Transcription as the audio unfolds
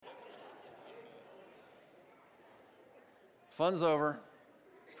Fun's over.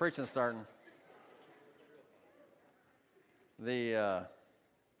 Preaching's starting. We're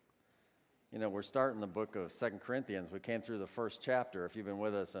starting the book of 2 Corinthians. We came through the first chapter, if you've been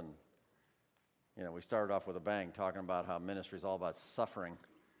with us, and, we started off with a bang, talking about how ministry is all about suffering.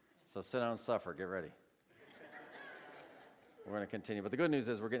 So sit down and suffer. Get ready. We're going to continue. But the good news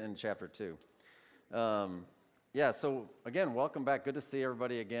is we're getting into chapter 2. So again, welcome back. Good to see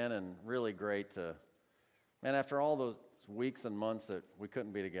everybody again, and really great to, man, after all those weeks and months that we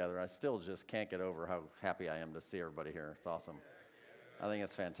couldn't be together, I still just can't get over how happy I am to see everybody here. It's awesome. I think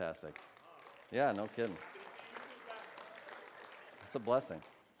it's fantastic. Yeah, no kidding. It's a blessing.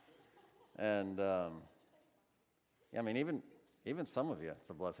 And, even some of you, it's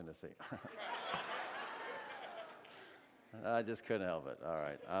a blessing to see. I just couldn't help it. All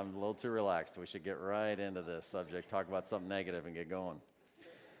right, I'm a little too relaxed. We should get right into this subject, talk about something negative and get going.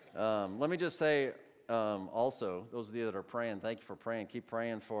 Let me just say, also, those of you that are praying, thank you for praying. Keep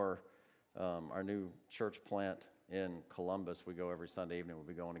praying for our new church plant in Columbus. We go every Sunday evening. We'll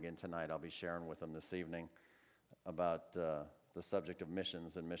be going again tonight. I'll be sharing with them this evening about the subject of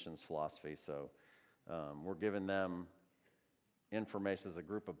missions and missions philosophy. So we're giving them information as a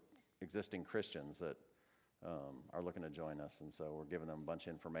group of existing Christians that are looking to join us. And so we're giving them a bunch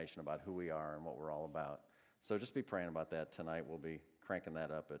of information about who we are and what we're all about. So just be praying about that tonight. We'll be cranking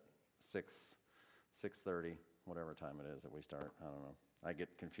that up at 6:30, whatever time it is that we start. I don't know. I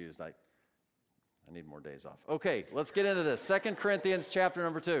get confused. I need more days off. Okay, let's get into this. 2 Corinthians chapter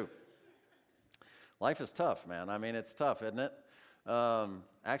number 2. Life is tough, man. I mean, it's tough, isn't it?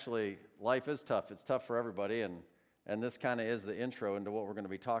 Actually, life is tough. It's tough for everybody, and this kind of is the intro into what we're going to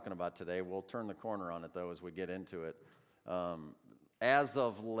be talking about today. We'll turn the corner on it, though, as we get into it. As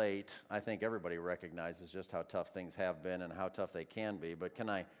of late, I think everybody recognizes just how tough things have been and how tough they can be, but can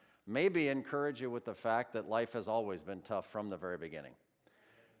I maybe encourage you with the fact that life has always been tough from the very beginning?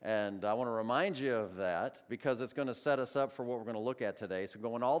 And I want to remind you of that because it's going to set us up for what we're going to look at today. So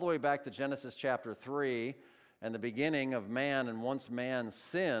going all the way back to Genesis chapter 3 and the beginning of man, and once man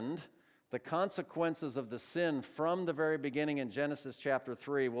sinned, the consequences of the sin from the very beginning in Genesis chapter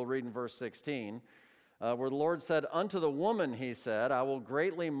 3, we'll read in verse 16, where the Lord said, "Unto the woman, he said, I will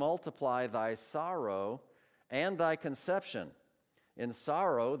greatly multiply thy sorrow and thy conception. In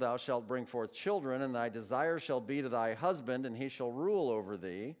sorrow thou shalt bring forth children, and thy desire shall be to thy husband, and he shall rule over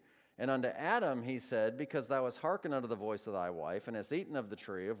thee. And unto Adam he said, Because thou hast hearkened unto the voice of thy wife, and hast eaten of the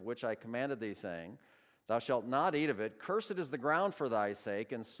tree of which I commanded thee, saying, Thou shalt not eat of it. Cursed is the ground for thy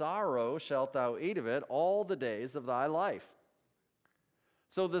sake, and sorrow shalt thou eat of it all the days of thy life."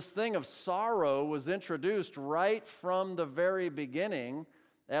 So this thing of sorrow was introduced right from the very beginning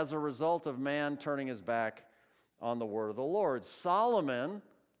as a result of man turning his back on the word of the Lord. Solomon,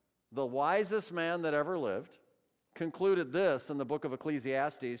 the wisest man that ever lived, concluded this in the book of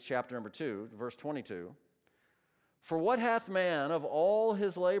Ecclesiastes, chapter number 2, verse 22. "For what hath man of all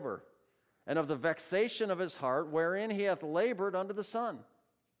his labor, and of the vexation of his heart, wherein he hath labored under the sun?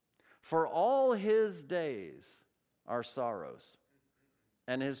 For all his days are sorrows,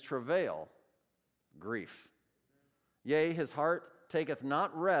 and his travail grief. Yea, his heart taketh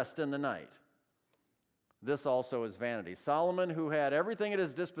not rest in the night. This also is vanity." Solomon, who had everything at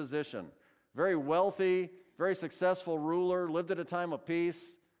his disposition, very wealthy, very successful ruler, lived at a time of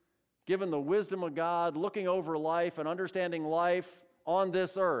peace, given the wisdom of God, looking over life and understanding life on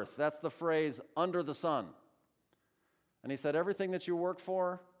this earth. That's the phrase, under the sun. And he said, everything that you work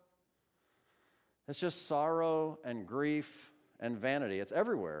for, it's just sorrow and grief and vanity. It's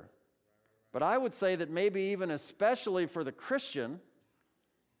everywhere. But I would say that maybe even especially for the Christian,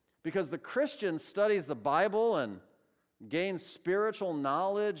 because the Christian studies the Bible and gains spiritual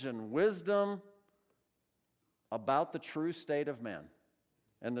knowledge and wisdom about the true state of man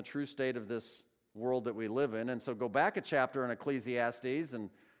and the true state of this world that we live in. And so go back a chapter in Ecclesiastes, and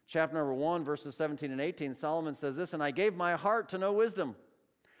chapter number 1, verses 17 and 18, Solomon says this, "And I gave my heart to know wisdom,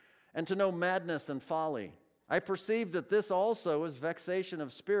 and to know madness and folly. I perceive that this also is vexation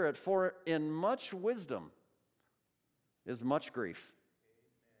of spirit, for in much wisdom is much grief.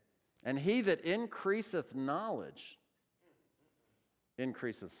 And he that increaseth knowledge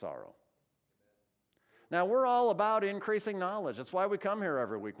increaseth sorrow." Now, we're all about increasing knowledge. That's why we come here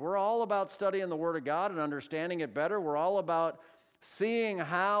every week. We're all about studying the Word of God and understanding it better. We're all about seeing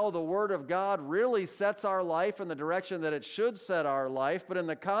how the Word of God really sets our life in the direction that it should set our life, but in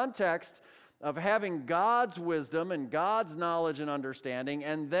the context of having God's wisdom and God's knowledge and understanding,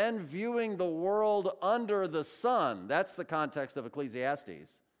 and then viewing the world under the sun. That's the context of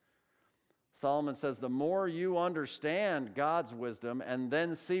Ecclesiastes. Solomon says the more you understand God's wisdom and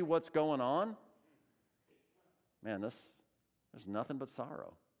then see what's going on, man, this There's nothing but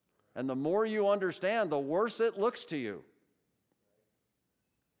sorrow. And the more you understand, the worse it looks to you.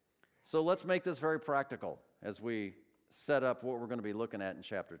 So let's make this very practical as we set up what we're going to be looking at in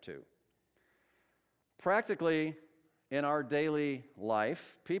chapter 2. Practically, in our daily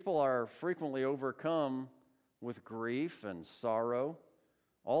life, people are frequently overcome with grief and sorrow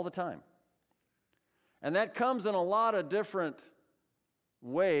all the time. And that comes in a lot of different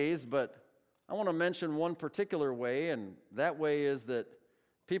ways, but I want to mention one particular way, and that way is that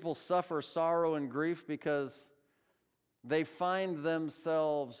people suffer sorrow and grief because they find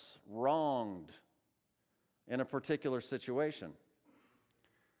themselves wronged in a particular situation.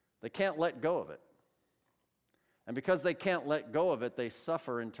 They can't let go of it. And because they can't let go of it, they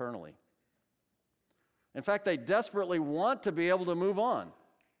suffer internally. In fact, they desperately want to be able to move on.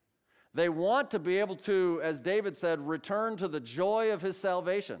 They want to be able to, as David said, return to the joy of his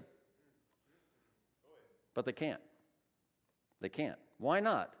salvation. But they can't. They can't. Why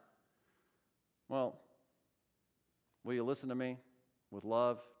not? Well, will you listen to me with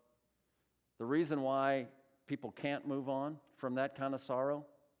love? The reason why people can't move on from that kind of sorrow,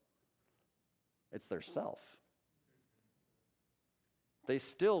 it's their self. They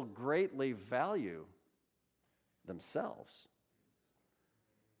still greatly value themselves.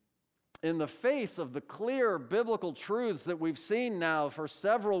 In the face of the clear biblical truths that we've seen now for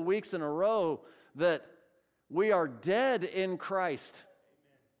several weeks in a row, that we are dead in Christ.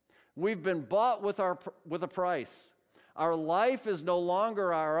 We've been bought with a price. Our life is no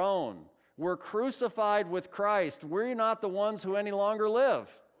longer our own. We're crucified with Christ. We're not the ones who any longer live.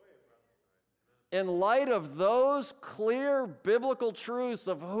 In light of those clear biblical truths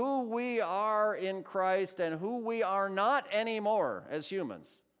of who we are in Christ and who we are not anymore as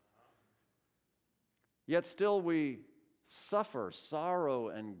humans, yet still we suffer sorrow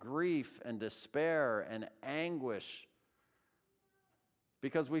and grief and despair and anguish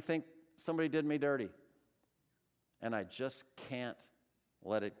because we think somebody did me dirty and I just can't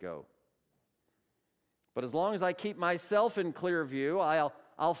let it go. But as long as I keep myself in clear view,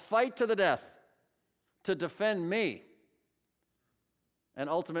 I'll fight to the death to defend me and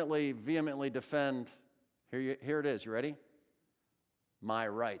ultimately vehemently defend, here it is, you ready? My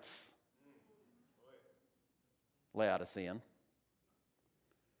rights. Laodicean.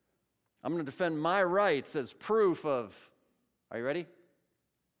 I'm going to defend my rights as proof of, are you ready?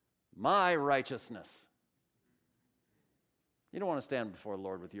 My righteousness. You don't want to stand before the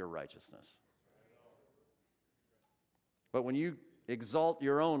Lord with your righteousness. But when you exalt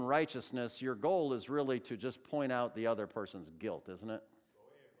your own righteousness, your goal is really to just point out the other person's guilt, isn't it?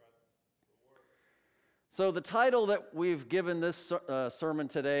 So the title that we've given this sermon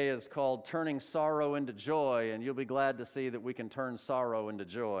today is called Turning Sorrow into Joy, and you'll be glad to see that we can turn sorrow into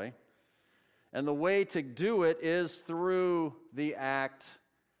joy. And the way to do it is through the act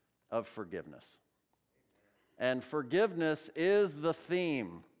of forgiveness. And forgiveness is the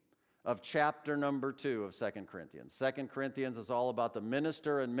theme of chapter number 2 of 2 Corinthians. 2 Corinthians is all about the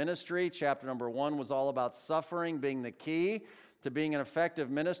minister and ministry. Chapter number 1 was all about suffering being the key to being an effective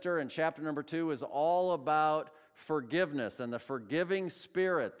minister, and chapter number 2 is all about forgiveness and the forgiving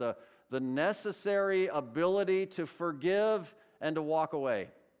spirit, the necessary ability to forgive and to walk away.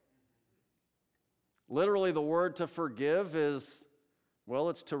 Literally, the word to forgive is, well,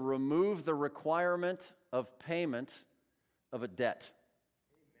 it's to remove the requirement of payment of a debt.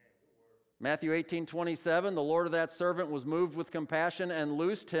 Matthew 18:27, the Lord of that servant was moved with compassion and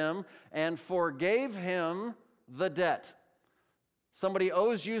loosed him and forgave him the debt. Somebody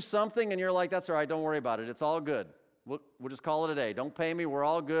owes you something and you're like, that's all right, don't worry about it. It's all good. We'll just call it a day. Don't pay me. We're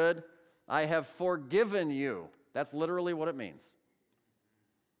all good. I have forgiven you. That's literally what it means.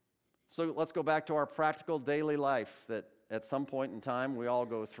 So let's go back to our practical daily life that at some point in time we all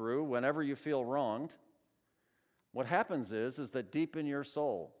go through. Whenever you feel wronged, what happens is that deep in your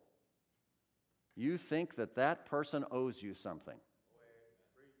soul, you think that that person owes you something.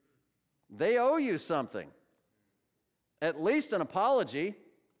 They owe you something. At least an apology,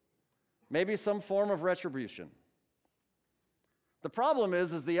 maybe some form of retribution. The problem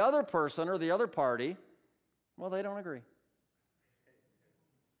is the other person or the other party, well, they don't agree.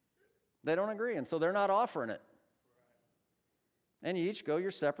 They don't agree, and so they're not offering it. And you each go your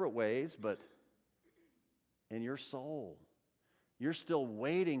separate ways, but in your soul, you're still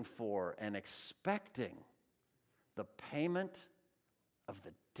waiting for and expecting the payment of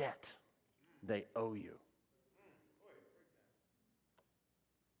the debt they owe you.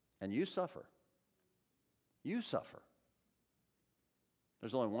 And you suffer. You suffer.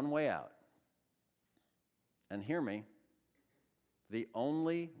 There's only one way out. And hear me, the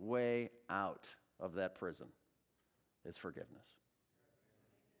only way out of that prison is forgiveness.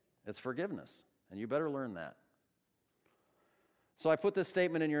 It's forgiveness, and you better learn that. So I put this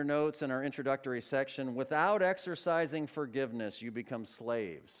statement in your notes in our introductory section. Without exercising forgiveness, you become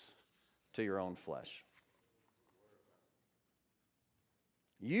slaves to your own flesh.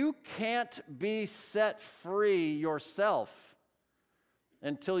 You can't be set free yourself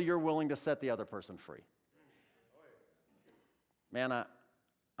until you're willing to set the other person free. Man,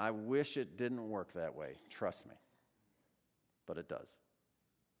 I wish it didn't work that way. Trust me. But it does.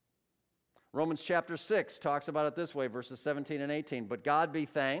 Romans chapter 6 talks about it this way, verses 17 and 18. But God be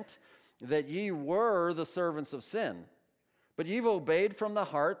thanked that ye were the servants of sin, but ye've obeyed from the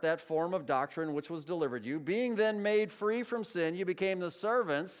heart that form of doctrine which was delivered you. Being then made free from sin, you became the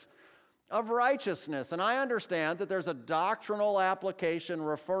servants of righteousness. And I understand that there's a doctrinal application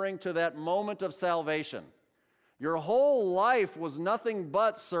referring to that moment of salvation. Your whole life was nothing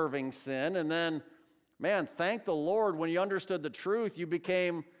but serving sin, and then, man, thank the Lord, when you understood the truth, you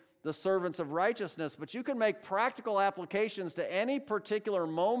became the servants of righteousness. But you can make practical applications to any particular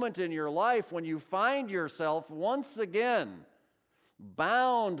moment in your life when you find yourself once again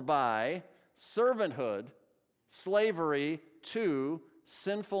bound by servanthood, slavery to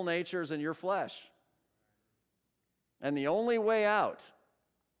sinful natures in your flesh. And the only way out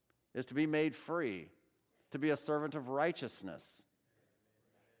is to be made free, to be a servant of righteousness.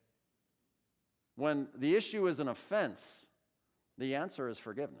 When the issue is an offense, the answer is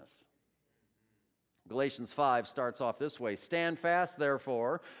forgiveness. Galatians 5 starts off this way. Stand fast,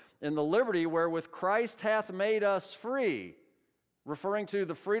 therefore, in the liberty wherewith Christ hath made us free, referring to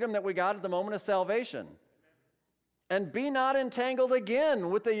the freedom that we got at the moment of salvation. And be not entangled again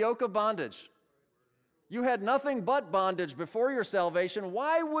with the yoke of bondage. You had nothing but bondage before your salvation.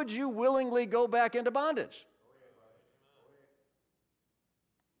 Why would you willingly go back into bondage?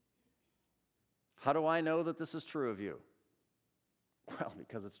 How do I know that this is true of you? Well,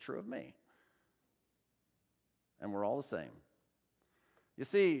 because it's true of me. And we're all the same. You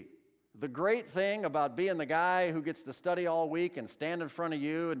see, the great thing about being the guy who gets to study all week and stand in front of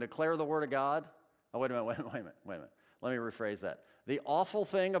you and declare the Word of God. Oh, wait a minute. Let me rephrase that. The awful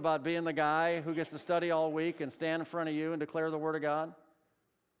thing about being the guy who gets to study all week and stand in front of you and declare the Word of God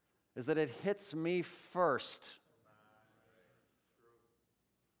is that it hits me first.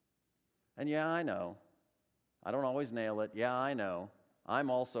 And yeah, I know. I don't always nail it. Yeah, I know.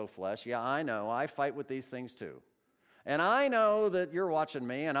 I'm also flesh. Yeah, I know. I fight with these things too. And I know that you're watching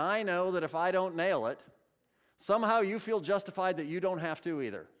me, and I know that if I don't nail it, somehow you feel justified that you don't have to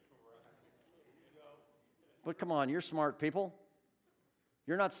either. But come on, you're smart people.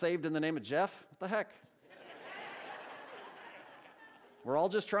 You're not saved in the name of Jeff. What the heck? We're all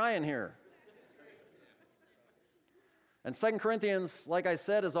just trying here. And 2 Corinthians, like I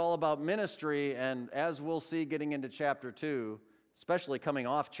said, is all about ministry, and as we'll see getting into chapter 2, especially coming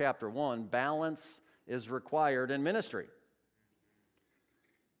off chapter 1, balance is required in ministry.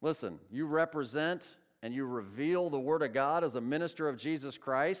 Listen, you represent and you reveal the Word of God as a minister of Jesus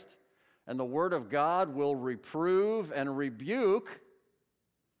Christ, and the Word of God will reprove and rebuke,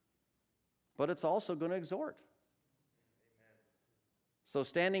 but it's also going to exhort. So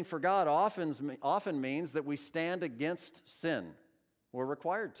standing for God often means that we stand against sin. We're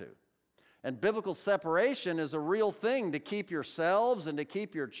required to. And biblical separation is a real thing to keep yourselves and to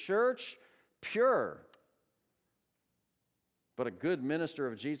keep your church pure. But a good minister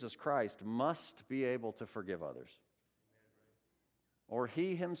of Jesus Christ must be able to forgive others, or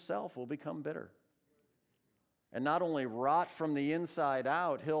he himself will become bitter. And not only rot from the inside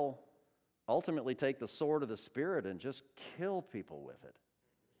out, he'll ultimately take the sword of the Spirit and just kill people with it.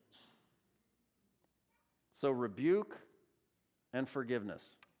 So rebuke and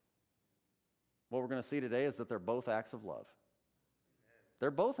forgiveness. What we're going to see today is that they're both acts of love.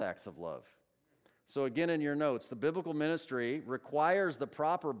 They're both acts of love. So again, in your notes, the biblical ministry requires the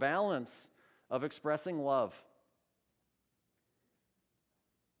proper balance of expressing love.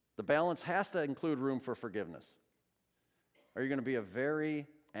 The balance has to include room for forgiveness. Are you going to be a very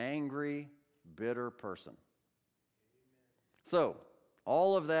angry, bitter person? So,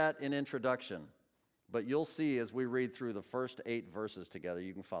 all of that in introduction, but you'll see as we read through the first 8 verses together,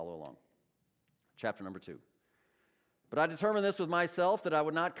 you can follow along. Chapter number 2. But I determined this with myself, that I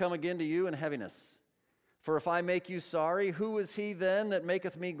would not come again to you in heaviness. For if I make you sorry, who is he then that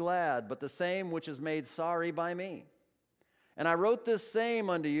maketh me glad, but the same which is made sorry by me? And I wrote this same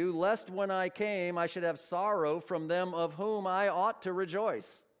unto you, lest when I came I should have sorrow from them of whom I ought to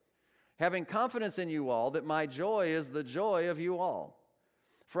rejoice, having confidence in you all, that my joy is the joy of you all.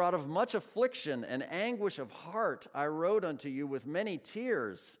 For out of much affliction and anguish of heart I wrote unto you with many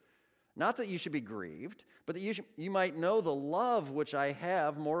tears, Not that you should be grieved, but that you might know the love which I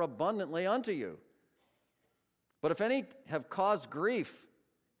have more abundantly unto you. But if any have caused grief,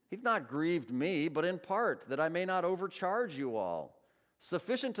 he's not grieved me, but in part, that I may not overcharge you all.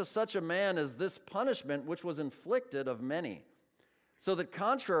 Sufficient to such a man is this punishment which was inflicted of many. So that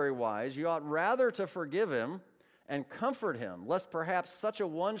contrariwise, you ought rather to forgive him and comfort him, lest perhaps such a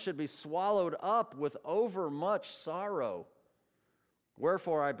one should be swallowed up with overmuch sorrow.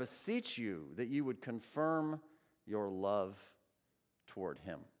 Wherefore I beseech you that you would confirm your love toward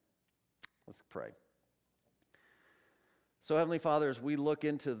him. Let's pray. So, Heavenly Father, as we look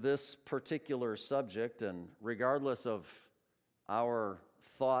into this particular subject, and regardless of our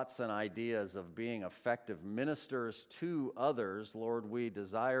thoughts and ideas of being effective ministers to others, Lord, we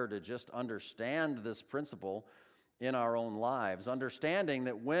desire to just understand this principle in our own lives, understanding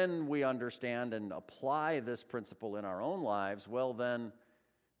that when we understand and apply this principle in our own lives, well, then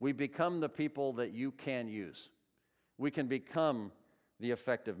we become the people that you can use. We can become the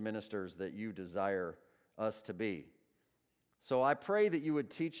effective ministers that you desire us to be. So I pray that you would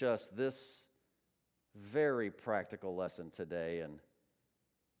teach us this very practical lesson today. And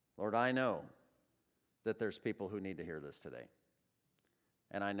Lord, I know that there's people who need to hear this today.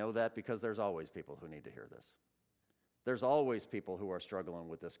 And I know that because there's always people who need to hear this. There's always people who are struggling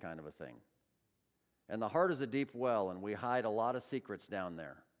with this kind of a thing. And the heart is a deep well, and we hide a lot of secrets down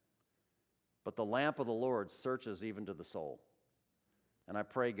there. But the lamp of the Lord searches even to the soul. And I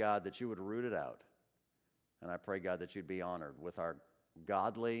pray, God, that you would root it out. And I pray, God, that you'd be honored with our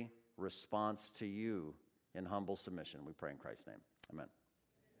godly response to you in humble submission. We pray in Christ's name. Amen.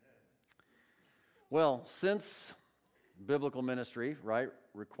 Well, since biblical ministry, right,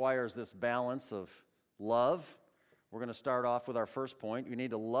 requires this balance of love, we're going to start off with our first point. You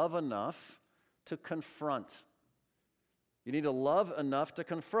need to love enough to confront. You need to love enough to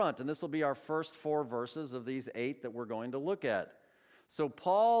confront. And this will be our first 4 verses of these 8 that we're going to look at. So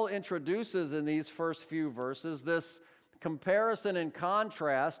Paul introduces in these first few verses this comparison and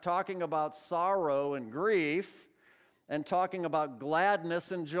contrast, talking about sorrow and grief and talking about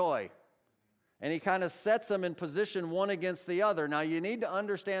gladness and joy. And he kind of sets them in position one against the other. Now, you need to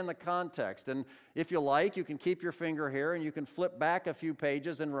understand the context. And if you like, you can keep your finger here and you can flip back a few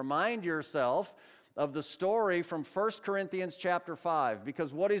pages and remind yourself of the story from 1 Corinthians chapter 5.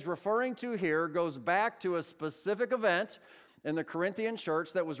 Because what he's referring to here goes back to a specific event in the Corinthian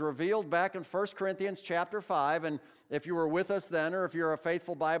church that was revealed back in 1 Corinthians chapter 5. And if you were with us then, or if you're a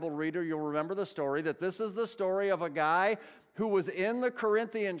faithful Bible reader, you'll remember the story, that this is the story of a guy who was in the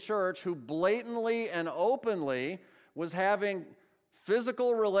Corinthian church who blatantly and openly was having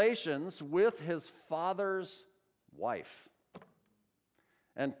physical relations with his father's wife.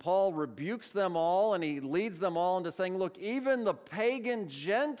 And Paul rebukes them all, and he leads them all into saying, look, even the pagan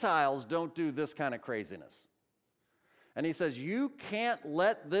Gentiles don't do this kind of craziness. And he says, you can't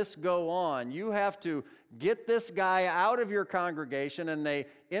let this go on. You have to get this guy out of your congregation. And they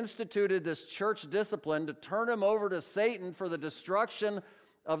instituted this church discipline to turn him over to Satan for the destruction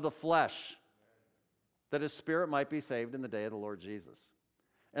of the flesh, that his spirit might be saved in the day of the Lord Jesus.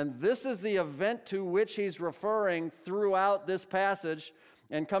 And this is the event to which he's referring throughout this passage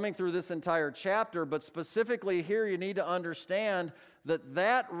and coming through this entire chapter. But specifically here, you need to understand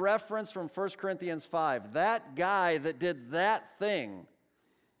that reference from 1 Corinthians 5, that guy that did that thing,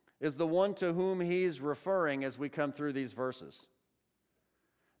 is the one to whom he's referring as we come through these verses.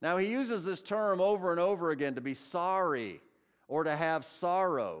 Now, he uses this term over and over again, to be sorry or to have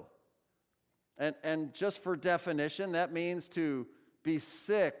sorrow. And just for definition, that means to be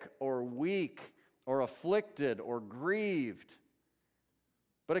sick or weak or afflicted or grieved.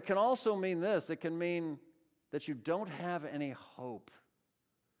 But it can also mean this. It can mean that you don't have any hope.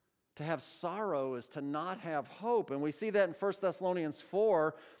 To have sorrow is to not have hope. And we see that in 1 Thessalonians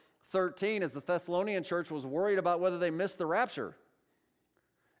 4:13, as the Thessalonian church was worried about whether they missed the rapture.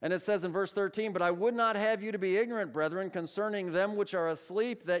 And it says in verse 13, but I would not have you to be ignorant, brethren, concerning them which are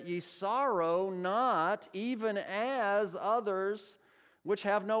asleep, that ye sorrow not, even as others which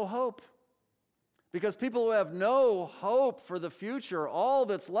have no hope. Because people who have no hope for the future, all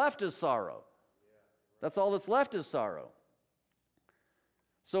that's left is sorrow. That's all that's left is sorrow.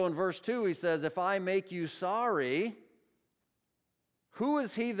 So in verse 2 he says, if I make you sorry, who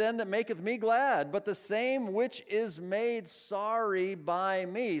is he then that maketh me glad, but the same which is made sorry by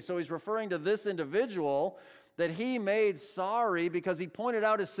me? So he's referring to this individual that he made sorry because he pointed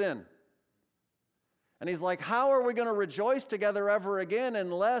out his sin. And he's like, how are we going to rejoice together ever again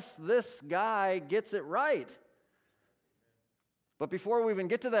unless this guy gets it right? But before we even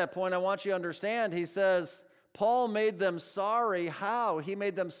get to that point, I want you to understand, he says, Paul made them sorry. How? He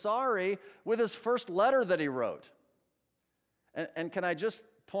made them sorry with his first letter that he wrote. And can I just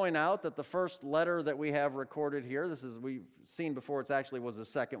point out that the first letter that we have recorded here, we've seen before, it actually was the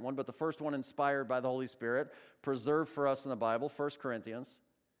second one, but the first one inspired by the Holy Spirit, preserved for us in the Bible, 1 Corinthians.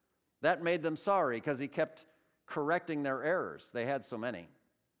 That made them sorry because he kept correcting their errors. They had so many.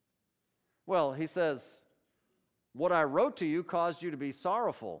 Well, he says, what I wrote to you caused you to be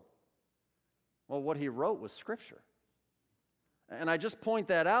sorrowful. Well, what he wrote was Scripture. And I just point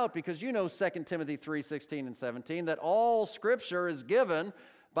that out because you know 2 Timothy 3:16 and 17, that all Scripture is given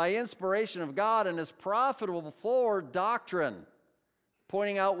by inspiration of God and is profitable for doctrine,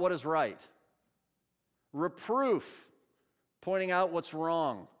 pointing out what is right. Reproof, pointing out what's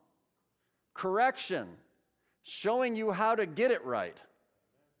wrong. Correction, showing you how to get it right.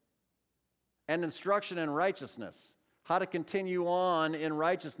 And instruction in righteousness, how to continue on in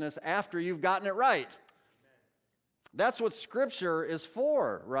righteousness after you've gotten it right. That's what Scripture is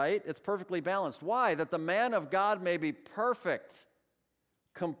for, right? It's perfectly balanced. Why? That the man of God may be perfect,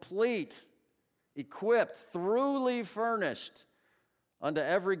 complete, equipped, thoroughly furnished unto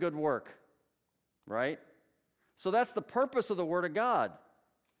every good work, right? So that's the purpose of the Word of God.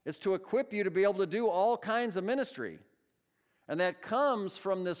 It's to equip you to be able to do all kinds of ministry. And that comes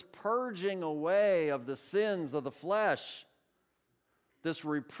from this purging away of the sins of the flesh, this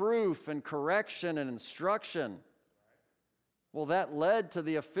reproof and correction and instruction. Well, that led to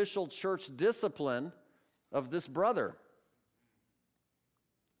the official church discipline of this brother.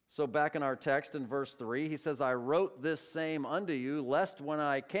 So back in our text in verse 3, he says, I wrote this same unto you, lest when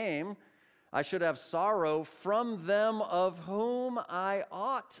I came, I should have sorrow from them of whom I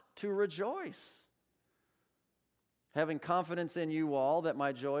ought to rejoice. Having confidence in you all, that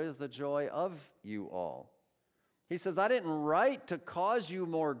my joy is the joy of you all. He says, I didn't write to cause you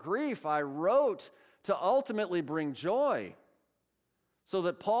more grief. I wrote to ultimately bring joy, so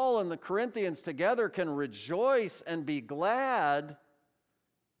that Paul and the Corinthians together can rejoice and be glad,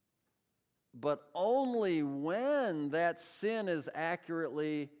 but only when that sin is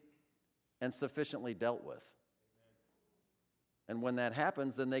accurately and sufficiently dealt with. And when that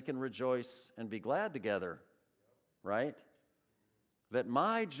happens, then they can rejoice and be glad together, right? That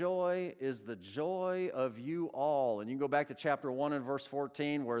my joy is the joy of you all. And you can go back to chapter 1 and verse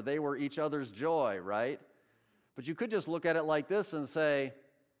 14 where they were each other's joy, right? But you could just look at it like this and say,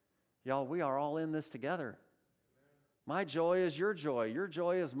 y'all, we are all in this together. My joy is your joy. Your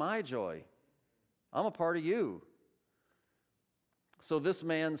joy is my joy. I'm a part of you. So this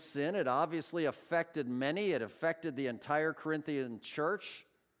man's sin, it obviously affected many. It affected the entire Corinthian church.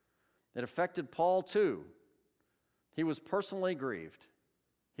 It affected Paul too. He was personally grieved.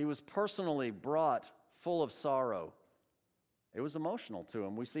 He was personally brought full of sorrow. It was emotional to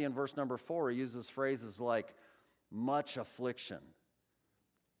him. We see in verse number 4, he uses phrases like much affliction,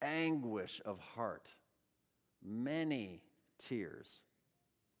 anguish of heart, many tears.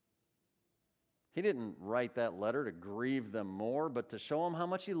 He didn't write that letter to grieve them more, but to show them how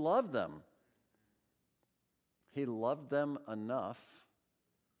much he loved them. He loved them enough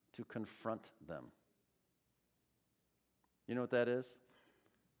to confront them. You know what that is?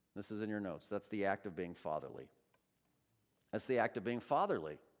 This is in your notes. That's the act of being fatherly. That's the act of being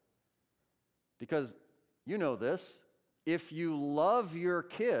fatherly. Because you know this, if you love your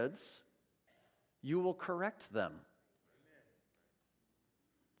kids, you will correct them.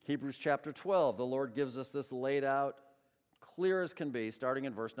 Hebrews chapter 12, the Lord gives us this laid out clear as can be, starting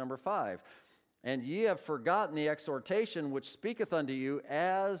in verse number 5. And ye have forgotten the exhortation which speaketh unto you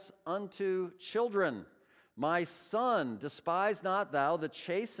as unto children. My son, despise not thou the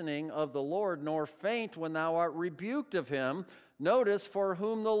chastening of the Lord, nor faint when thou art rebuked of him. Notice, for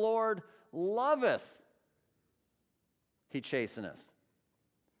whom the Lord loveth, he chasteneth,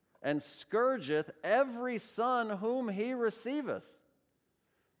 and scourgeth every son whom he receiveth.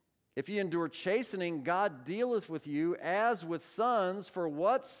 If ye endure chastening, God dealeth with you as with sons, for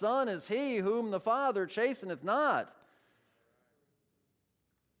what son is he whom the Father chasteneth not?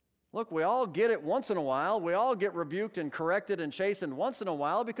 Look, we all get it once in a while. We all get rebuked and corrected and chastened once in a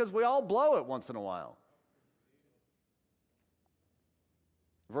while because we all blow it once in a while.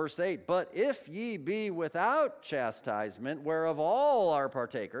 Verse 8, but if ye be without chastisement, whereof all are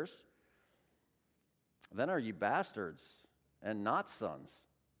partakers, then are ye bastards and not sons.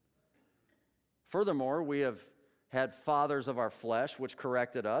 Furthermore, we have had fathers of our flesh, which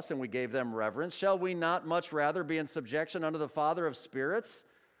corrected us, and we gave them reverence. Shall we not much rather be in subjection unto the Father of spirits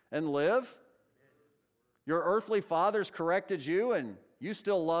and live? Your earthly fathers corrected you, and you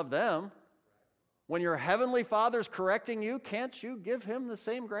still love them. When your heavenly Father's correcting you, can't you give him the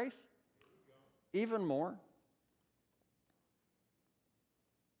same grace? Even more.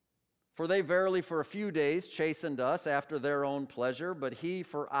 For they verily for a few days chastened us after their own pleasure, but he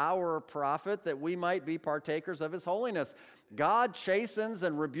for our profit, that we might be partakers of his holiness. God chastens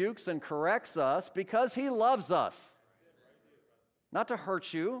and rebukes and corrects us because he loves us, not to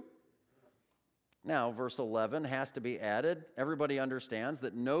hurt you. Now, verse 11 has to be added. Everybody understands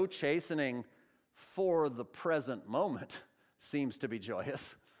that no chastening for the present moment seems to be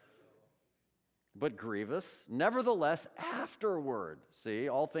joyous, but grievous. Nevertheless, afterward, see,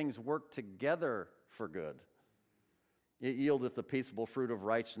 all things work together for good. It yieldeth the peaceable fruit of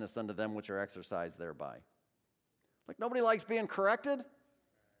righteousness unto them which are exercised thereby. Like, nobody likes being corrected.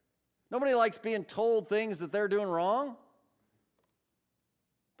 Nobody likes being told things that they're doing wrong.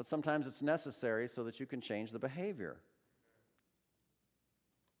 But sometimes it's necessary so that you can change the behavior.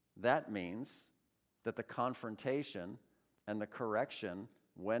 That means that the confrontation and the correction,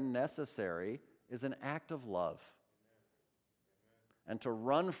 when necessary, is an act of love. And to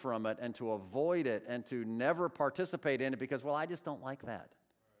run from it and to avoid it and to never participate in it because, well, I just don't like that.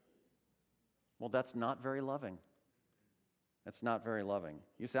 Well, that's not very loving. That's not very loving.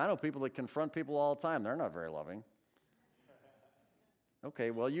 You say, I know people that confront people all the time. They're not very loving.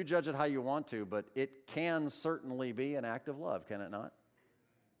 Okay, well, you judge it how you want to, but it can certainly be an act of love, can it not?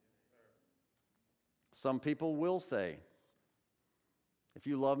 Some people will say, if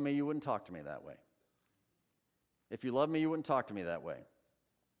you love me, you wouldn't talk to me that way. If you love me, you wouldn't talk to me that way.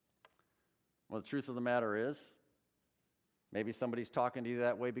 Well, the truth of the matter is, maybe somebody's talking to you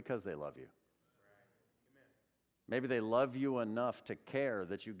that way because they love you. Maybe they love you enough to care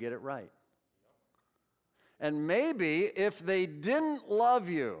that you get it right. And maybe if they didn't love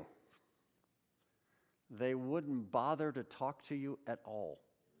you, they wouldn't bother to talk to you at all.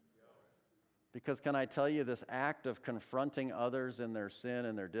 Because can I tell you, this act of confronting others in their sin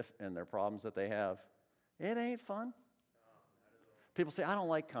and their problems that they have, it ain't fun. People say, I don't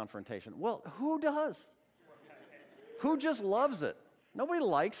like confrontation. Well, who does? Who just loves it? Nobody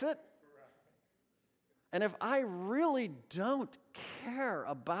likes it. And if I really don't care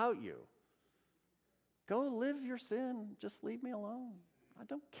about you, go live your sin. Just leave me alone. I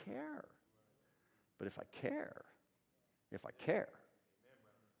don't care. But if I care,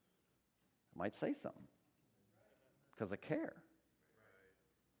 I might say something because I care.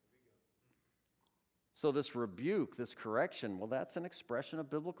 So this rebuke, this correction, well, that's an expression of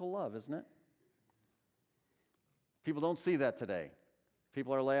biblical love, isn't it? People don't see that today.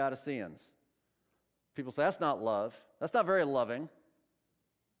 People are Laodiceans. People say, that's not love. That's not very loving.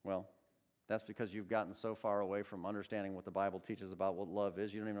 Well, that's because you've gotten so far away from understanding what the Bible teaches about what love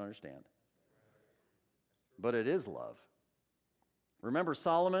is, you don't even understand. But it is love. Remember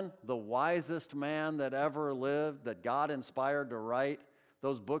Solomon, the wisest man that ever lived, that God inspired to write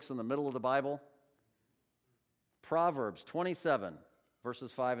those books in the middle of the Bible? Proverbs 27,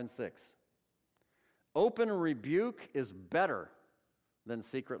 verses 5 and 6. Open rebuke is better than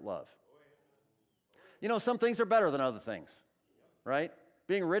secret love. You know, some things are better than other things, right?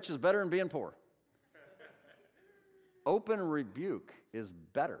 Being rich is better than being poor. Open rebuke is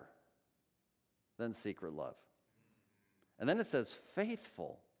better than secret love. And then it says,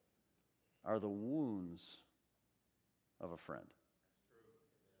 faithful are the wounds of a friend.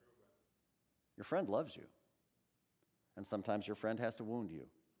 Your friend loves you. And sometimes your friend has to wound you.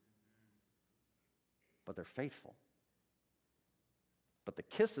 But they're faithful. But the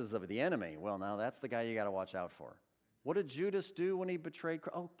kisses of the enemy, well, now that's the guy you got to watch out for. What did Judas do when he betrayed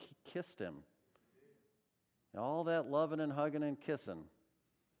Christ? Oh, he kissed him. All that loving and hugging and kissing.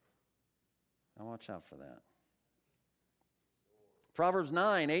 Now watch out for that. Proverbs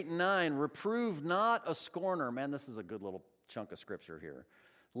 9, 8 and 9, reprove not a scorner. Man, this is a good little chunk of scripture here.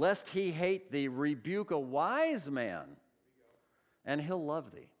 Lest he hate thee, rebuke a wise man, and he'll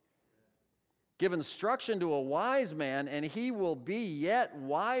love thee. Give instruction to a wise man, and he will be yet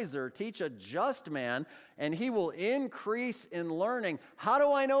wiser. Teach a just man, and he will increase in learning. How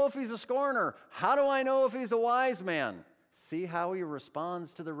do I know if he's a scorner? How do I know if he's a wise man? See how he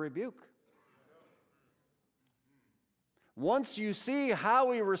responds to the rebuke. Once you see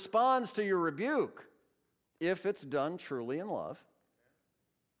how he responds to your rebuke, if it's done truly in love,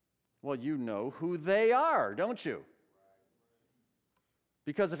 well, you know who they are, don't you?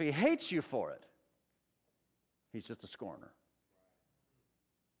 Because if he hates you for it, he's just a scorner.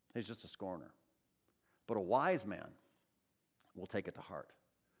 He's just a scorner. But a wise man will take it to heart.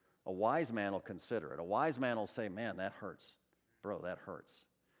 A wise man will consider it. A wise man will say, man, that hurts. Bro, that hurts.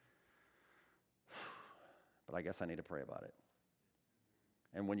 But I guess I need to pray about it.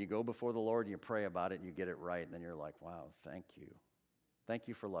 And when you go before the Lord and you pray about it and you get it right, and then you're like, wow, thank you. Thank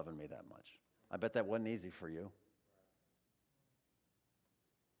you for loving me that much. I bet that wasn't easy for you.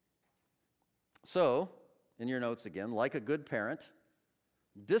 So, in your notes again, like a good parent,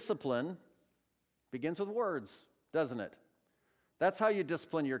 discipline begins with words, doesn't it? That's how you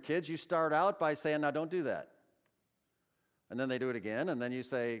discipline your kids. You start out by saying, now don't do that. And then they do it again, and then you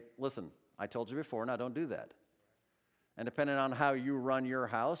say, listen, I told you before, now don't do that. And depending on how you run your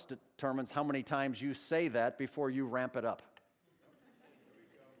house determines how many times you say that before you ramp it up.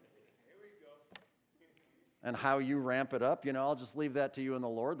 And how you ramp it up, I'll just leave that to you and the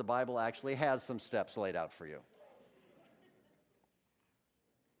Lord. The Bible actually has some steps laid out for you.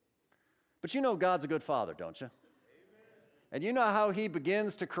 But you know God's a good father, don't you? And you know how he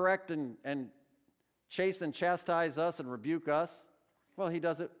begins to correct and chase and chastise us and rebuke us? Well, he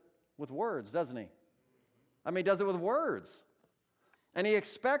does it with words, doesn't he? He does it with words. And he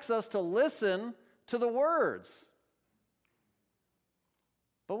expects us to listen to the words.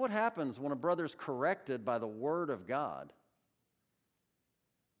 But what happens when a brother's corrected by the word of God?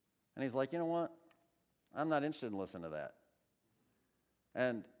 And he's like, you know what? I'm not interested in listening to that.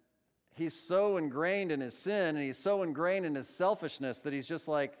 And he's so ingrained in his sin and he's so ingrained in his selfishness that he's just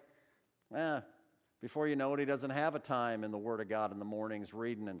like, before you know it, he doesn't have a time in the Word of God in the mornings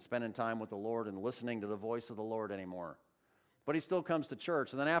reading and spending time with the Lord and listening to the voice of the Lord anymore. But he still comes to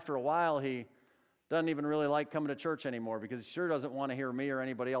church. And then after a while, he doesn't even really like coming to church anymore because he sure doesn't want to hear me or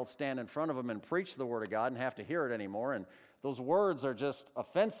anybody else stand in front of him and preach the Word of God and have to hear it anymore. And those words are just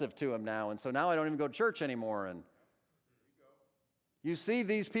offensive to him now. And so now I don't even go to church anymore. And you see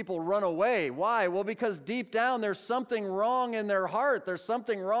these people run away. Why? Well, because deep down there's something wrong in their heart. There's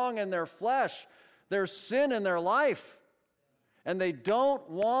something wrong in their flesh. There's sin in their life. And they don't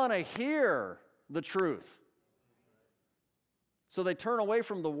want to hear the truth. So they turn away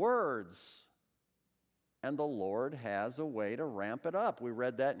from the words. And the Lord has a way to ramp it up. We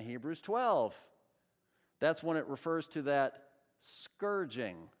read that in Hebrews 12. That's when it refers to that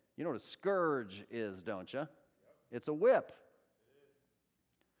scourging. You know what a scourge is, don't you? It's a whip.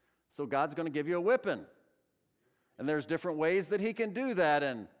 So God's going to give you a whipping. And there's different ways that he can do that.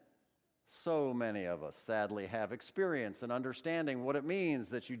 And so many of us sadly have experience and understanding what it means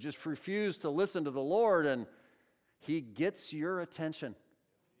that you just refuse to listen to the Lord and he gets your attention.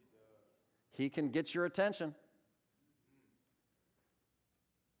 He can get your attention.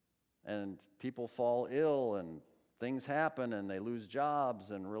 And people fall ill and things happen and they lose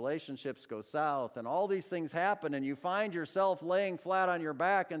jobs and relationships go south and all these things happen and you find yourself laying flat on your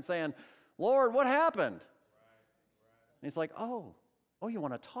back and saying, Lord, what happened? And he's like, oh, you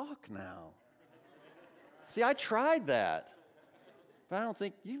want to talk now. See, I tried that, but I don't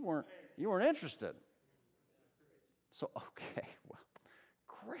think you weren't interested. So, okay, well,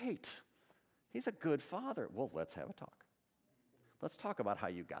 great. He's a good father. Well, let's have a talk. Let's talk about how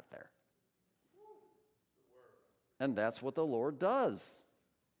you got there. And that's what the Lord does.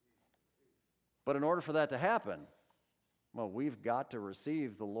 But in order for that to happen, well, we've got to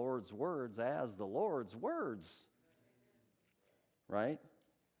receive the Lord's words as the Lord's words. Right?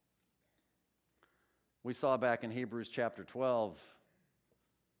 We saw back in Hebrews chapter 12,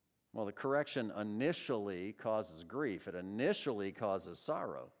 well, the correction initially causes grief. It initially causes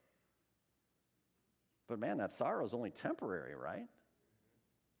sorrow. But man, that sorrow is only temporary, right?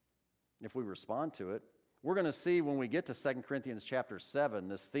 If we respond to it. We're going to see when we get to 2 Corinthians chapter 7,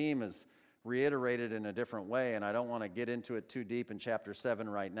 this theme is reiterated in a different way, and I don't want to get into it too deep in chapter 7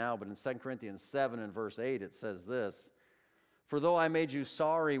 right now, but in 2 Corinthians 7 and verse 8 it says this, for though I made you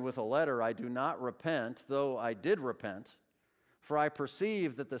sorry with a letter, I do not repent, though I did repent, for I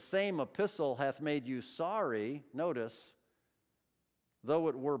perceive that the same epistle hath made you sorry, notice, though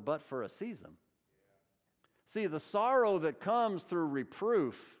it were but for a season. See, the sorrow that comes through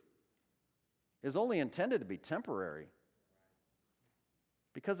reproof is only intended to be temporary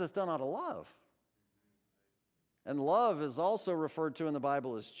because it's done out of love. And love is also referred to in the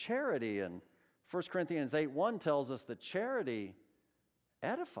Bible as charity. And 1 Corinthians 8:1 tells us that charity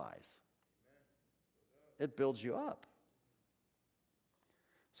edifies. It builds you up.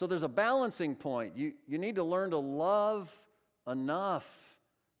 So there's a balancing point. You need to learn to love enough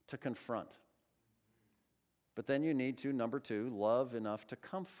to confront. But then you need to, number 2, love enough to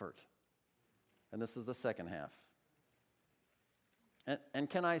comfort. And this is the second half. And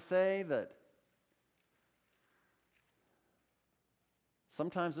can I say that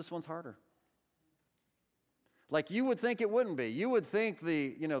sometimes this one's harder? Like you would think it wouldn't be. You would think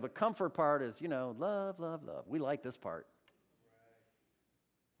the comfort part is, love, love, love. We like this part.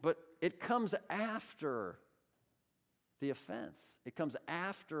 But it comes after the offense. It comes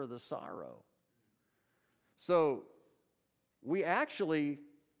after the sorrow. So we actually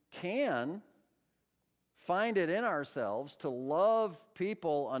can find it in ourselves to love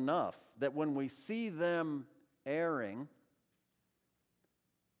people enough that when we see them erring,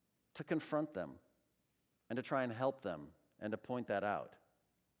 to confront them and to try and help them and to point that out.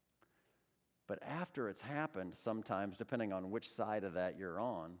 But after it's happened, sometimes, depending on which side of that you're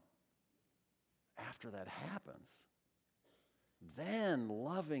on, after that happens, then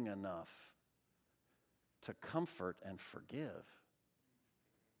loving enough to comfort and forgive.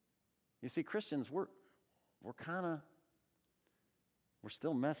 You see, Christians, we're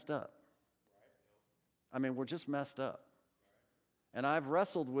still messed up. I mean, we're just messed up. And I've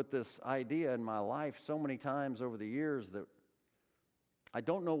wrestled with this idea in my life so many times over the years that I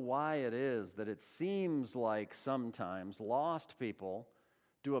don't know why it is that it seems like sometimes lost people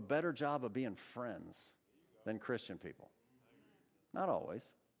do a better job of being friends than Christian people. Not always.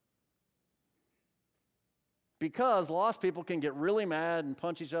 Because lost people can get really mad and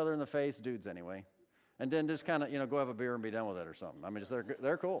punch each other in the face, dudes anyway, and then just kind of, go have a beer and be done with it or something. I mean,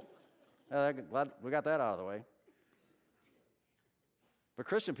 they're cool. Glad we got that out of the way. But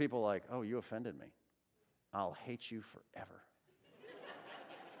Christian people are like, oh, you offended me. I'll hate you forever.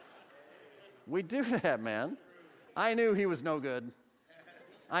 We do that, man. I knew he was no good.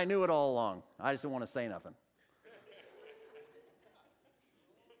 I knew it all along. I just didn't want to say nothing.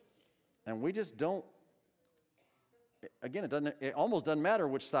 And we just don't. Again, it almost doesn't matter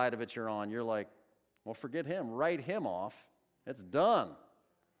which side of it you're on. You're like, well, forget him. Write him off. It's done.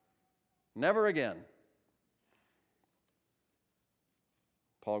 Never again.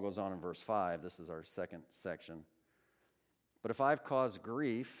 Paul goes on in verse 5. This is our second section. But if I've caused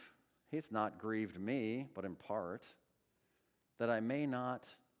grief, he hath not grieved me, but in part, that I may not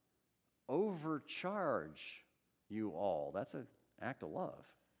overcharge you all. That's an act of love.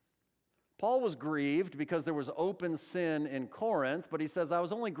 Paul was grieved because there was open sin in Corinth, but he says, I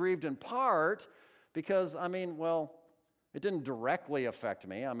was only grieved in part because, it didn't directly affect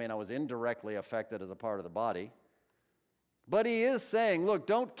me. I was indirectly affected as a part of the body. But he is saying, look,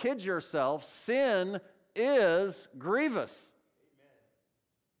 don't kid yourself. Sin is grievous. Amen.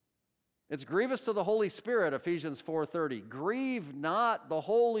 It's grievous to the Holy Spirit, Ephesians 4:30. Grieve not the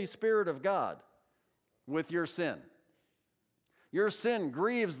Holy Spirit of God with your sin. Your sin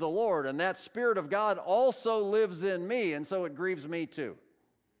grieves the Lord, and that Spirit of God also lives in me, and so it grieves me too.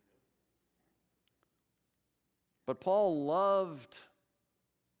 But Paul loved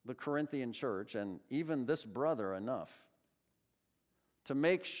the Corinthian church, and even this brother, enough to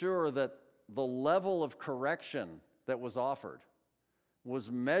make sure that the level of correction that was offered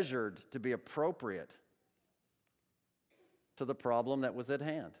was measured to be appropriate to the problem that was at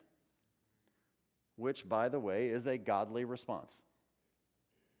hand, which, by the way, is a godly response.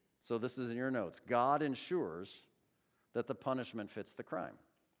 So this is in your notes. God ensures that the punishment fits the crime.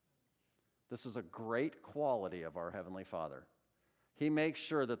 This is a great quality of our Heavenly Father. He makes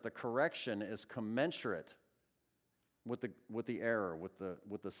sure that the correction is commensurate with the error, with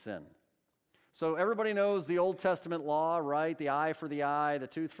the sin. So everybody knows the Old Testament law, right? The eye for the eye, the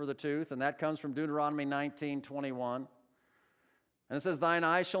tooth for the tooth, and that comes from Deuteronomy 19:21. And it says, thine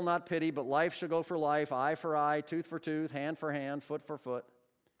eye shall not pity, but life shall go for life, eye for eye, tooth for tooth, hand for hand, foot for foot.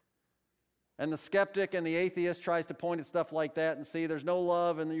 And the skeptic and the atheist tries to point at stuff like that and see there's no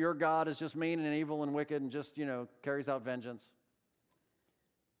love and your God is just mean and evil and wicked and just, carries out vengeance.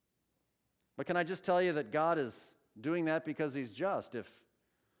 But can I just tell you that God is doing that because he's just? If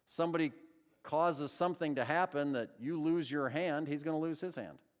somebody causes something to happen that you lose your hand, he's going to lose his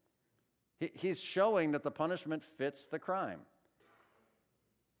hand. He's showing that the punishment fits the crime.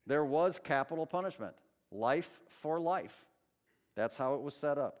 There was capital punishment, life for life. That's how it was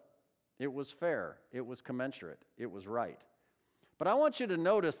set up. It was fair. It was commensurate. It was right. But I want you to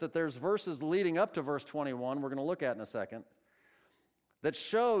notice that there's verses leading up to verse 21, we're going to look at in a second, that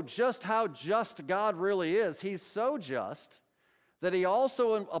show just how just God really is. He's so just that he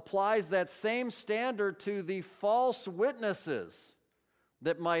also applies that same standard to the false witnesses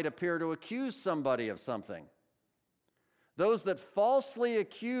that might appear to accuse somebody of something. Those that falsely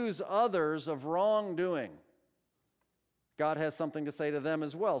accuse others of wrongdoing. God has something to say to them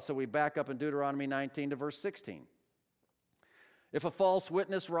as well. So we back up in Deuteronomy 19 to verse 16. If a false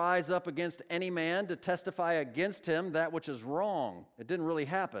witness rise up against any man to testify against him that which is wrong, it didn't really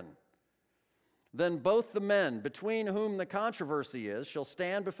happen, then both the men between whom the controversy is shall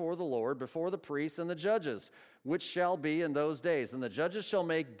stand before the Lord, before the priests and the judges, which shall be in those days. And the judges shall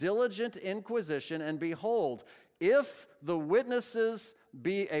make diligent inquisition, and behold, if the witnesses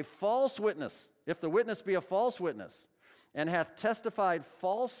be a false witness, if the witness be a false witness, and hath testified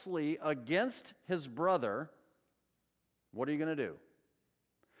falsely against his brother, what are you going to do?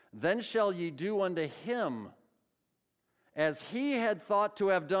 then shall ye do unto him as he had thought to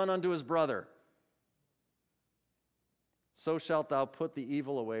have done unto his brother. So shalt thou put the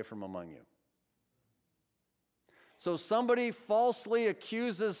evil away from among you. So somebody falsely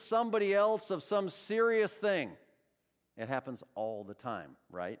accuses somebody else of some serious thing. It happens all the time,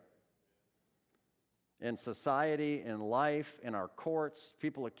 right? In society, in life, in our courts,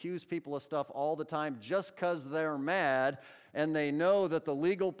 people accuse people of stuff all the time just because they're mad and they know that the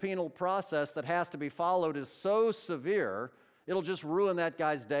legal penal process that has to be followed is so severe, it'll just ruin that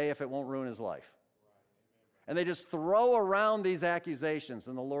guy's day if it won't ruin his life. And they just throw around these accusations,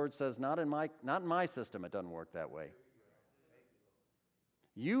 and the Lord says, not in my system, it doesn't work that way.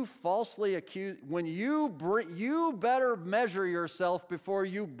 You falsely accuse, you better measure yourself before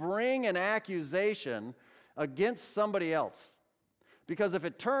you bring an accusation against somebody else. Because if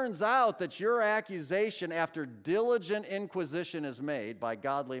it turns out that your accusation after diligent inquisition is made by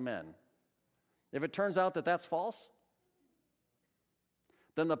godly men, if it turns out that that's false,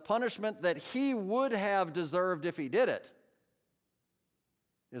 then the punishment that he would have deserved if he did it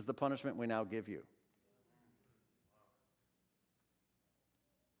is the punishment we now give you.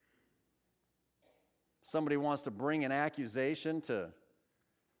 Somebody wants to bring an accusation to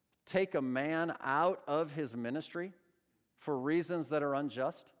take a man out of his ministry for reasons that are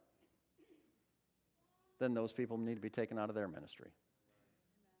unjust, then those people need to be taken out of their ministry.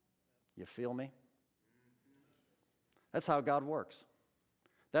 You feel me? That's how God works.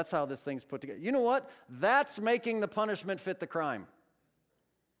 That's how this thing's put together. You know what? That's making the punishment fit the crime.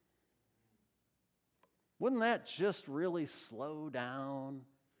 Wouldn't that just really slow down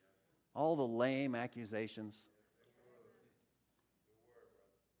all the lame accusations?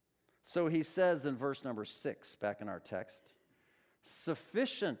 So he says in verse number 6, back in our text,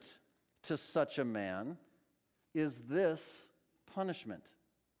 sufficient to such a man is this punishment,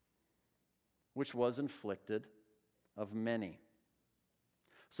 which was inflicted of many.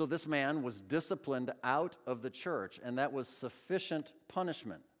 So this man was disciplined out of the church, and that was sufficient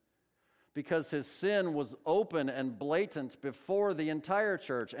punishment because his sin was open and blatant before the entire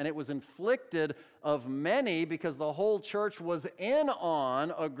church, and it was inflicted of many because the whole church was in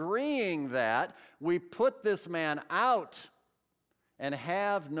on agreeing that we put this man out and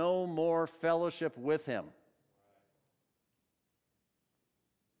have no more fellowship with him.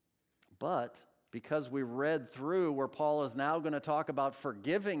 But because we read through where Paul is now going to talk about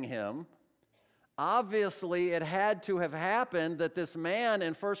forgiving him, obviously it had to have happened that this man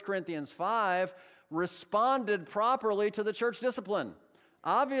in 1 Corinthians 5 responded properly to the church discipline.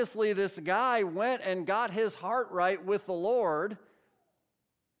 Obviously this guy went and got his heart right with the Lord,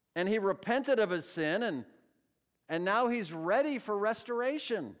 and he repented of his sin, and now he's ready for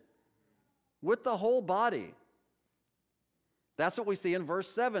restoration with the whole body. That's what we see in verse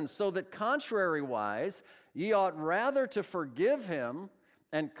 7. So that contrariwise, ye ought rather to forgive him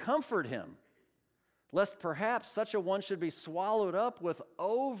and comfort him, lest perhaps such a one should be swallowed up with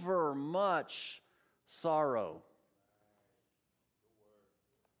overmuch sorrow.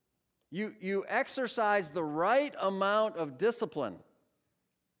 You exercise the right amount of discipline,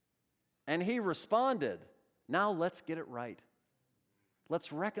 and he responded. Now let's get it right.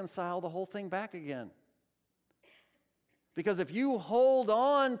 Let's reconcile the whole thing back again. Because if you hold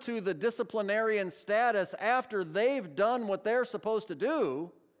on to the disciplinarian status after they've done what they're supposed to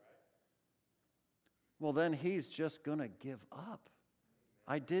do, well, then he's just going to give up.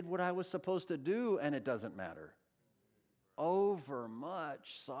 I did what I was supposed to do, and it doesn't matter.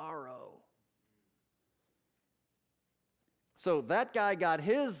 Overmuch sorrow. So that guy got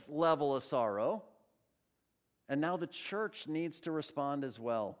his level of sorrow, and now the church needs to respond as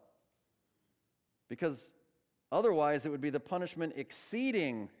well. Because otherwise, it would be the punishment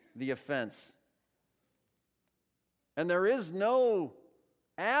exceeding the offense. And there is no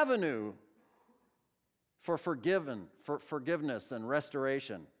avenue for forgiveness and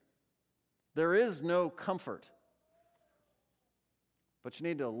restoration. There is no comfort. But you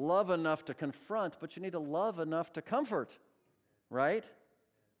need to love enough to confront, but you need to love enough to comfort, right?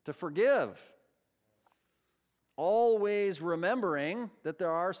 To forgive. Always remembering that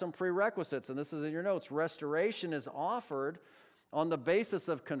there are some prerequisites, and this is in your notes. Restoration is offered on the basis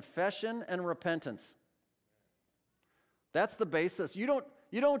of confession and repentance. That's the basis. You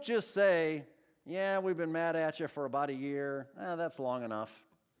don't just say, yeah, we've been mad at you for about a year. That's long enough.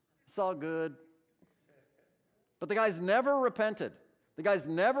 It's all good. But the guy's never repented. The guy's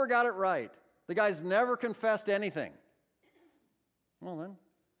never got it right. The guy's never confessed anything. Well then,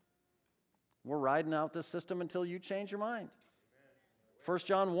 we're riding out this system until you change your mind. 1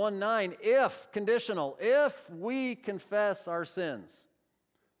 John 1:9, if, conditional, if we confess our sins,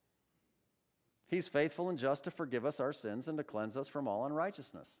 He's faithful and just to forgive us our sins and to cleanse us from all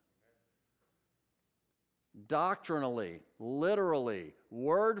unrighteousness. Doctrinally, literally,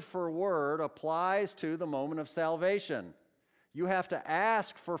 word for word applies to the moment of salvation. You have to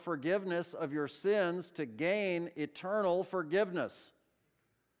ask for forgiveness of your sins to gain eternal forgiveness.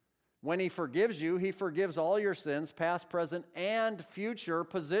 When He forgives you, He forgives all your sins, past, present, and future,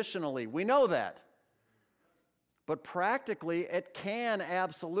 positionally. We know that. But practically, it can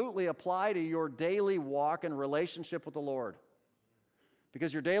absolutely apply to your daily walk and relationship with the Lord.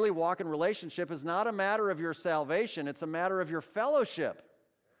 Because your daily walk and relationship is not a matter of your salvation, it's a matter of your fellowship.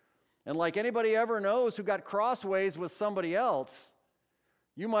 And like anybody ever knows who got crossways with somebody else,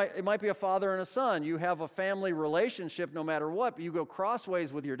 it might be a father and a son. You have a family relationship no matter what, but you go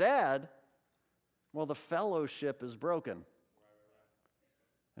crossways with your dad, well, the fellowship is broken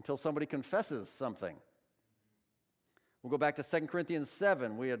until somebody confesses something. We'll go back to 2 Corinthians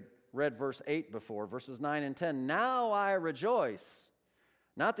 7. We had read verse 8 before, verses 9 and 10. Now I rejoice,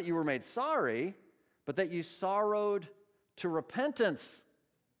 not that you were made sorry, but that you sorrowed to repentance.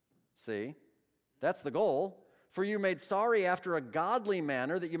 See, that's the goal. For you made sorry after a godly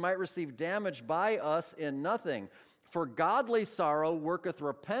manner, that you might receive damage by us in nothing. For godly sorrow worketh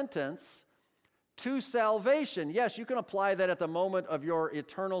repentance to salvation. Yes, you can apply that at the moment of your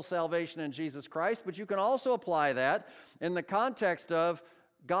eternal salvation in Jesus Christ, but you can also apply that in the context of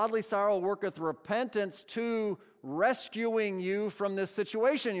godly sorrow worketh repentance to rescuing you from this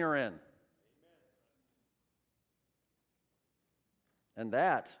situation you're in. And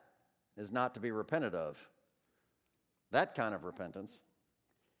that is not to be repented of. That kind of repentance.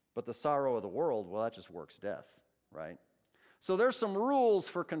 But the sorrow of the world, well, that just works death, right? So there's some rules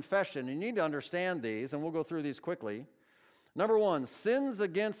for confession. You need to understand these, and we'll go through these quickly. Number one, sins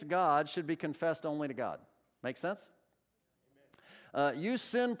against God should be confessed only to God. Make sense? You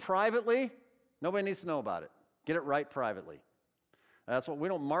sin privately, nobody needs to know about it. Get it right privately. That's what we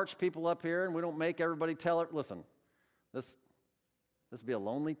don't march people up here, and we don't make everybody tell it. Listen, this would be a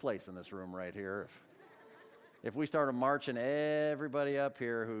lonely place in this room right here if we started marching everybody up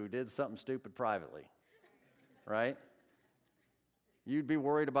here who did something stupid privately, right? You'd be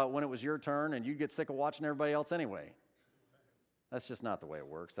worried about when it was your turn, and you'd get sick of watching everybody else anyway. That's just not the way it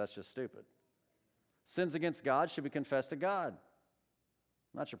works. That's just stupid. Sins against God should be confessed to God.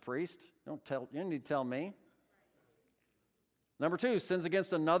 I'm not your priest. You don't need to tell me. Number two, sins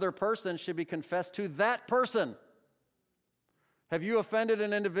against another person should be confessed to that person. Have you offended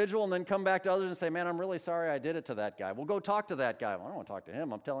an individual and then come back to others and say, man, I'm really sorry I did it to that guy? Well, go talk to that guy. Well, I don't want to talk to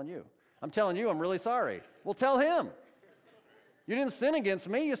him. I'm telling you. I'm really sorry. Well, tell him. You didn't sin against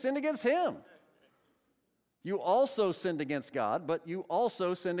me. You sinned against him. You also sinned against God, but you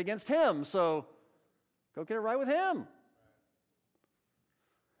also sinned against him. So go get it right with him.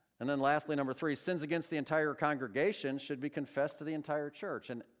 And then lastly, number three, sins against the entire congregation should be confessed to the entire church.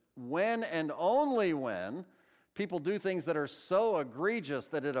 And when and only when people do things that are so egregious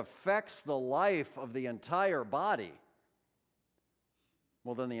that it affects the life of the entire body,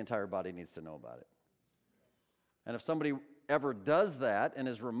 well, then the entire body needs to know about it. And if somebody ever does that and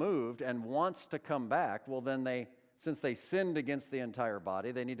is removed and wants to come back, well, then since they sinned against the entire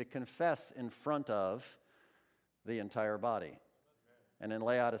body, they need to confess in front of the entire body. And in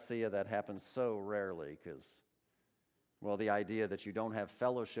Laodicea, that happens so rarely because, well, the idea that you don't have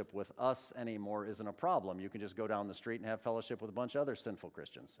fellowship with us anymore isn't a problem. You can just go down the street and have fellowship with a bunch of other sinful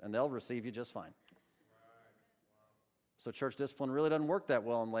Christians, and they'll receive you just fine. So church discipline really doesn't work that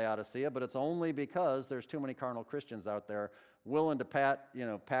well in Laodicea, but it's only because there's too many carnal Christians out there willing to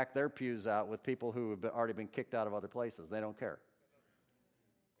pack their pews out with people who have already been kicked out of other places. They don't care.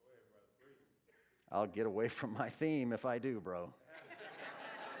 I'll get away from my theme if I do, bro.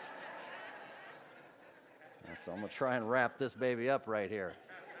 So I'm going to try and wrap this baby up right here.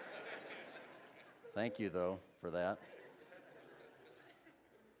 Thank you, though, for that.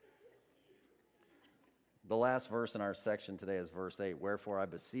 The last verse in our section today is verse 8. Wherefore I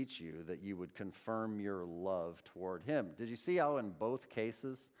beseech you that you would confirm your love toward him. Did you see how in both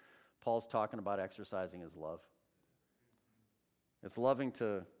cases Paul's talking about exercising his love? It's loving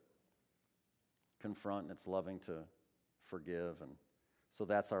to confront, and it's loving to forgive. And so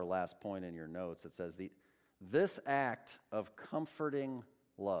that's our last point in your notes. It says, this act of comforting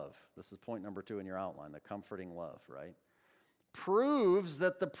love, this is point number 2 in your outline, the comforting love, right? Proves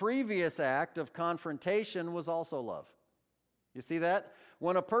that the previous act of confrontation was also love. You see that?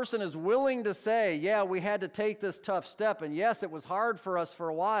 When a person is willing to say, yeah, we had to take this tough step, and yes, it was hard for us for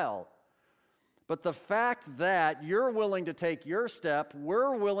a while, But the fact that you're willing to take your step,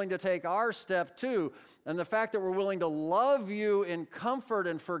 we're willing to take our step too, and the fact that we're willing to love you in comfort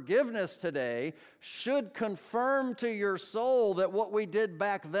and forgiveness today should confirm to your soul that what we did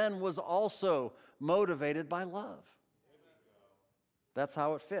back then was also motivated by love. That's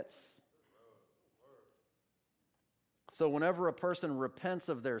how it fits. So whenever a person repents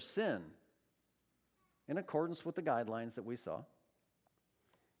of their sin, in accordance with the guidelines that we saw,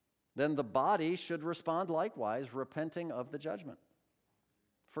 then the body should respond likewise, repenting of the judgment.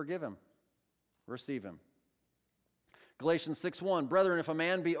 Forgive him. Receive him. Galatians 6:1, Brethren, if a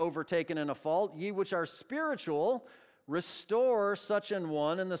man be overtaken in a fault, ye which are spiritual, restore such an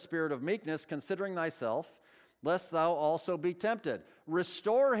one in the spirit of meekness, considering thyself, lest thou also be tempted.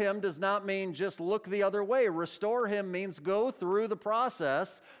 Restore him does not mean just look the other way. Restore him means go through the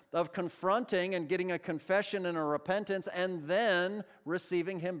process of confronting and getting a confession and a repentance and then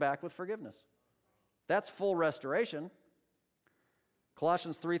receiving him back with forgiveness. That's full restoration.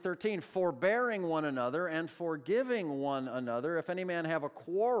 Colossians 3:13, forbearing one another and forgiving one another. If any man have a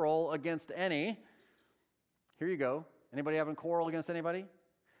quarrel against any, here you go. Anybody having a quarrel against anybody?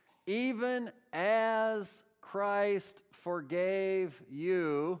 Even as Christ forgave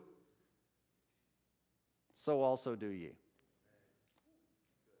you, so also do ye.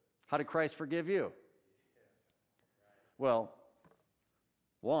 How did Christ forgive you? Well,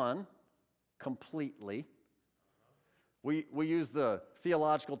 one, completely. We use the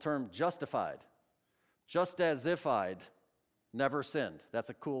theological term justified. Just as if I'd never sinned. That's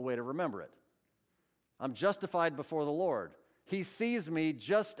a cool way to remember it. I'm justified before the Lord. He sees me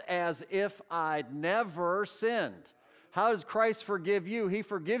just as if I'd never sinned. How does Christ forgive you? He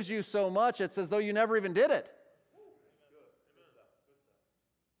forgives you so much, it's as though you never even did it.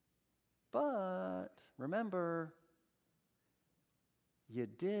 But remember, you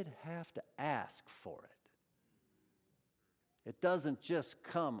did have to ask for it. It doesn't just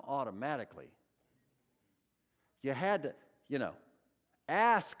come automatically. You had to,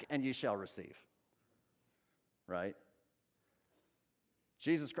 ask and you shall receive. Right?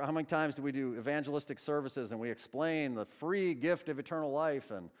 Jesus, how many times do we do evangelistic services and we explain the free gift of eternal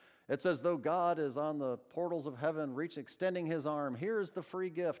life? And it says, though God is on the portals of heaven, extending his arm, here's the free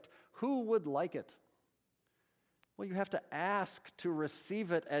gift. Who would like it? Well, you have to ask to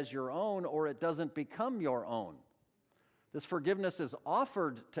receive it as your own, or it doesn't become your own. This forgiveness is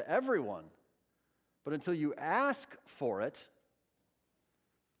offered to everyone, but until you ask for it,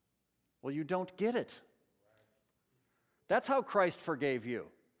 well, you don't get it. That's how Christ forgave you.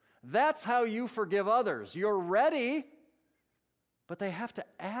 That's how you forgive others. You're ready, but they have to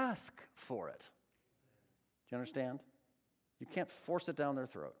ask for it. Do you understand? You can't force it down their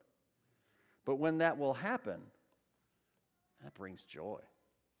throat. But when that will happen, that brings joy.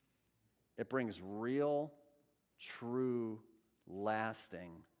 It brings real, true,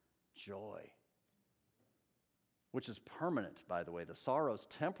 lasting joy, which is permanent, by the way. The sorrow's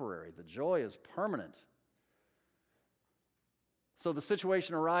temporary. The joy is permanent. So the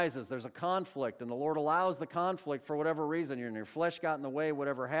situation arises, there's a conflict, and the Lord allows the conflict for whatever reason. Your flesh got in the way,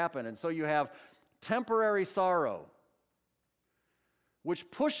 whatever happened. And so you have temporary sorrow,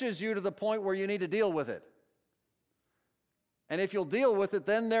 which pushes you to the point where you need to deal with it. And if you'll deal with it,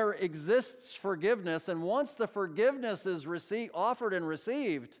 then there exists forgiveness. And once the forgiveness is offered and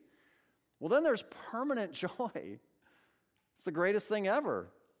received, well, then there's permanent joy. It's the greatest thing ever,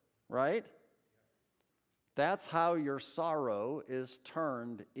 right? That's how your sorrow is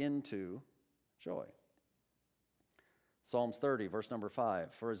turned into joy. Psalms 30, verse number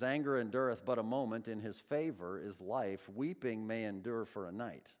 5. For his anger endureth but a moment, in his favor is life. Weeping may endure for a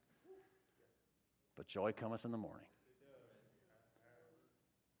night, but joy cometh in the morning.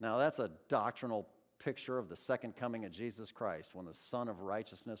 Now that's a doctrinal picture of the second coming of Jesus Christ, when the Son of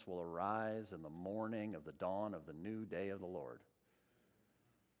Righteousness will arise in the morning of the dawn of the new day of the Lord.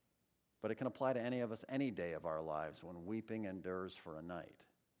 But it can apply to any of us any day of our lives when weeping endures for a night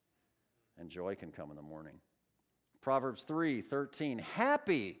and joy can come in the morning. Proverbs 3:13,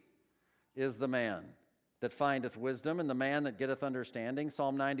 happy is the man that findeth wisdom and the man that getteth understanding.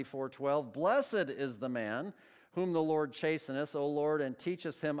 Psalm 94:12, blessed is the man whom the Lord chasteneth, O Lord, and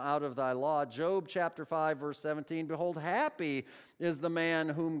teacheth him out of thy law. Job chapter 5, verse 17, behold, happy is the man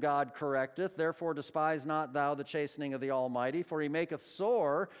whom God correcteth. Therefore despise not thou the chastening of the Almighty, for he maketh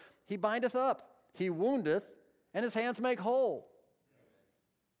sore, he bindeth up, he woundeth, and his hands make whole.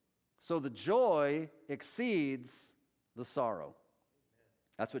 So the joy exceeds the sorrow.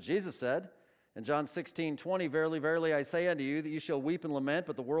 That's what Jesus said in John 16:20, verily, verily, I say unto you that you shall weep and lament,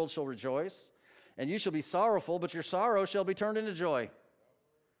 but the world shall rejoice. And you shall be sorrowful, but your sorrow shall be turned into joy.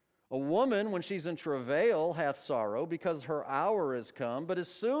 A woman, when she's in travail, hath sorrow, because her hour is come. But as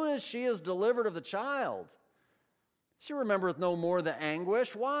soon as she is delivered of the child, she remembereth no more the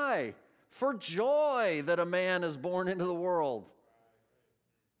anguish. Why? For joy that a man is born into the world.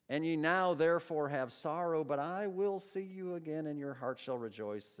 And ye now therefore have sorrow, but I will see you again, and your heart shall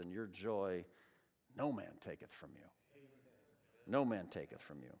rejoice, and your joy no man taketh from you. No man taketh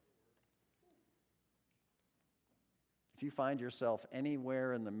from you. If you find yourself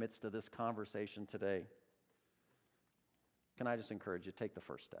anywhere in the midst of this conversation today, can I just encourage you, take the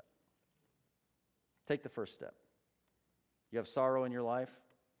first step. Take the first step. You have sorrow in your life?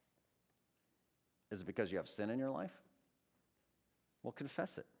 Is it because you have sin in your life? Well,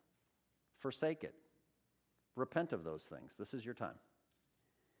 confess it. Forsake it. Repent of those things. This is your time.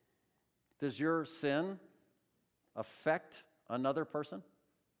 Does your sin affect another person?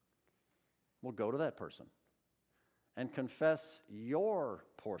 Well, go to that person and confess your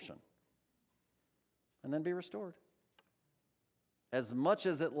portion, and then be restored. As much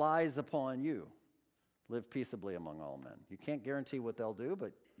as it lies upon you, live peaceably among all men. You can't guarantee what they'll do,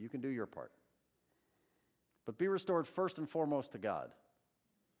 but you can do your part. But be restored first and foremost to God,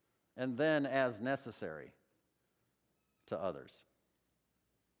 and then, as necessary, to others.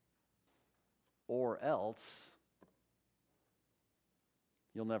 Or else,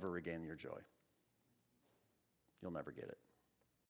 you'll never regain your joy. You'll never get it.